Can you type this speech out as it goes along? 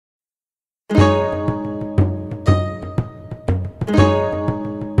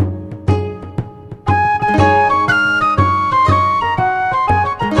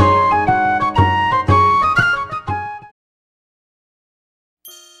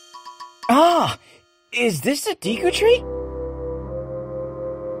Ah! Is this a Deku tree?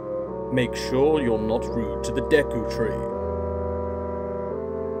 Make sure you're not rude to the Deku tree.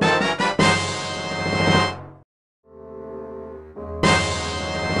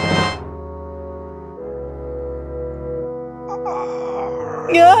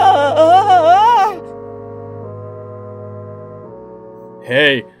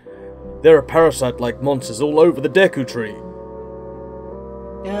 Hey, there are parasite-like monsters all over the Deku tree.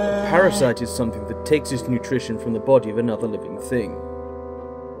 A parasite is something that takes its nutrition from the body of another living thing.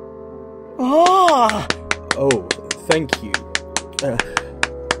 Oh, thank you.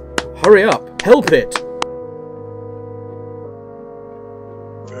 Hurry up, help it!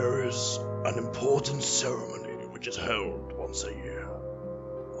 There is an important ceremony which is held once a year.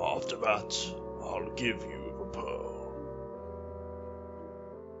 After that, I'll give you the pearl.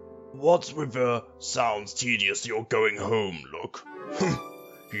 What's with the sounds tedious you're going home look?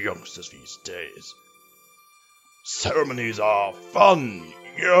 Youngsters these days. Ceremonies are fun,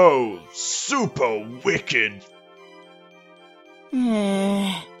 super wicked.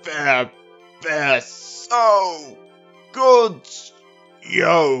 They're so good,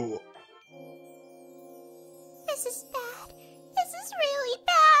 This is bad. This is really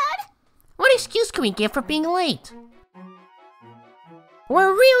bad. What excuse can we give for being late?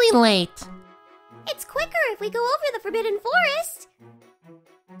 We're really late. It's quicker if we go over the Forbidden Forest.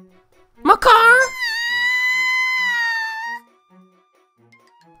 Makar!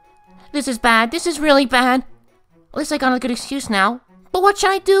 This is bad. This is really bad. At least I got a good excuse now. But what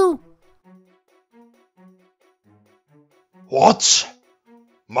should I do? What?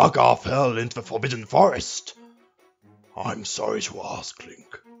 Magar fell into the Forbidden Forest? I'm sorry to ask,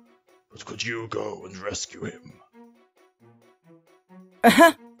 Link, but could you go and rescue him?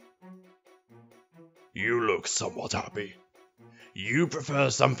 You look somewhat happy. You prefer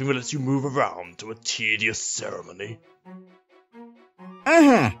something that lets you move around to a tedious ceremony?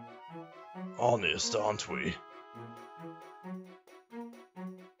 Honest, aren't we?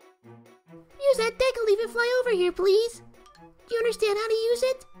 Use that deck and leave it fly over here, please. Do you understand how to use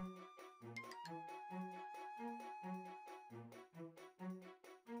it?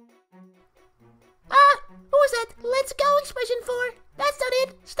 What was that let's go expression for? That's not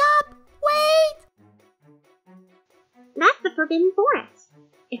it. Stop. Wait. That's the Forbidden Forest.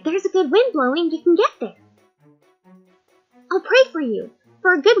 If there's a good wind blowing, you can get there. I'll pray for you,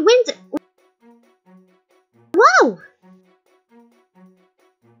 for a good wind to... Whoa!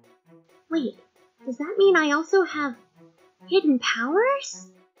 Wait, does that mean I also have hidden powers?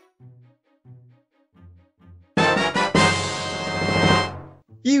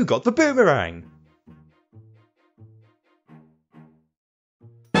 You got the boomerang!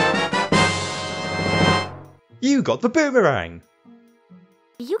 You got the boomerang!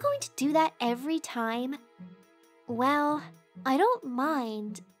 Are you going to do that every time? Well, I don't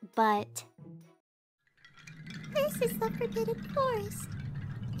mind, but... This is the Forbidden Forest.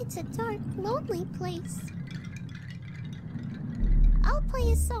 It's a dark, lonely place. I'll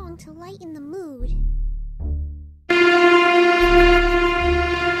play a song to lighten the mood.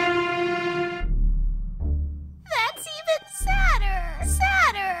 That's even sadder!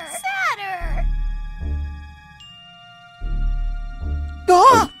 Sadder! Sadder!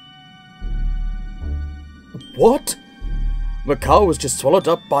 ah! What? Makar was just swallowed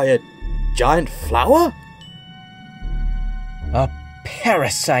up by a giant flower? A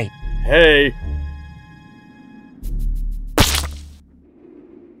parasite. Hey!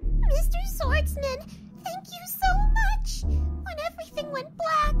 Mr. Swordsman, thank you so much! When everything went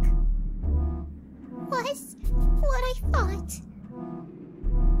black, was what I thought.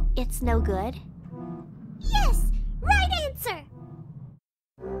 It's no good? Yes! Right answer!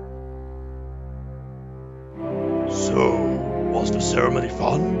 So, was the ceremony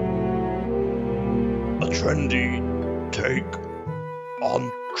fun? A trendy take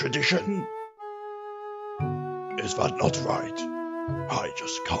on tradition? Is that not right? I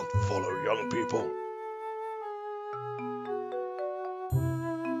just can't follow young people.